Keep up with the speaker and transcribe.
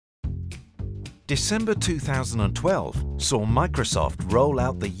December 2012 saw Microsoft roll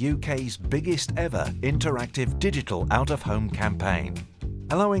out the UK's biggest ever interactive digital out-of-home campaign,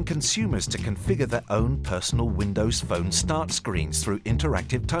 allowing consumers to configure their own personal Windows Phone start screens through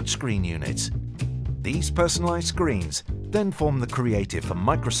interactive touchscreen units. These personalized screens then form the creative for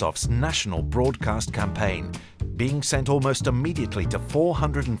Microsoft's national broadcast campaign, being sent almost immediately to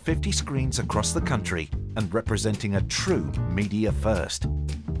 450 screens across the country and representing a true media first.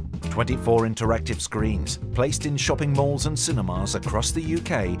 24 interactive screens placed in shopping malls and cinemas across the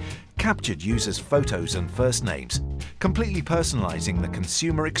UK captured users' photos and first names, completely personalising the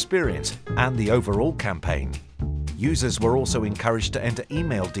consumer experience and the overall campaign. Users were also encouraged to enter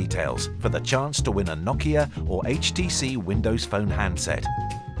email details for the chance to win a Nokia or HTC Windows Phone handset.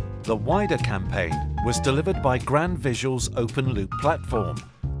 The wider campaign was delivered by Grand Visual's Open Loop platform,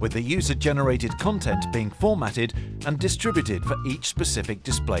 with the user-generated content being formatted and distributed for each specific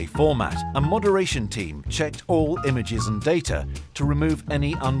display format. A moderation team checked all images and data to remove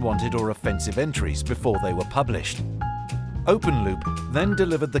any unwanted or offensive entries before they were published. OpenLoop then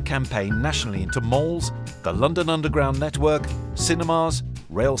delivered the campaign nationally into malls, the London Underground network, cinemas,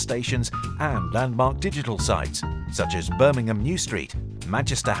 rail stations and landmark digital sites such as Birmingham New Street,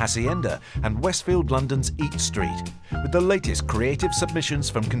 Manchester Hacienda and Westfield London's Eat Street, with the latest creative submissions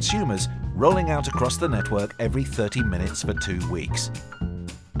from consumers rolling out across the network every 30 minutes for 2 weeks.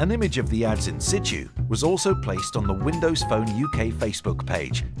 An image of the ads in situ was also placed on the Windows Phone UK Facebook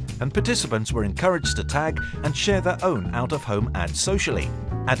page, and participants were encouraged to tag and share their own out-of-home ads socially,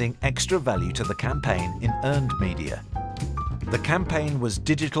 adding extra value to the campaign in earned media. The campaign was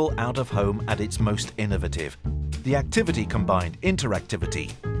digital out-of-home at its most innovative. The activity combined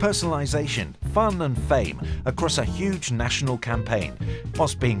interactivity, personalization, fun and fame across a huge national campaign,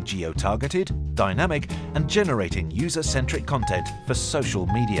 whilst being geo-targeted, dynamic and generating user-centric content for social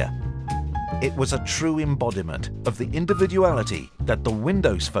media. It was a true embodiment of the individuality that the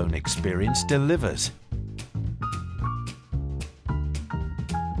Windows Phone experience delivers.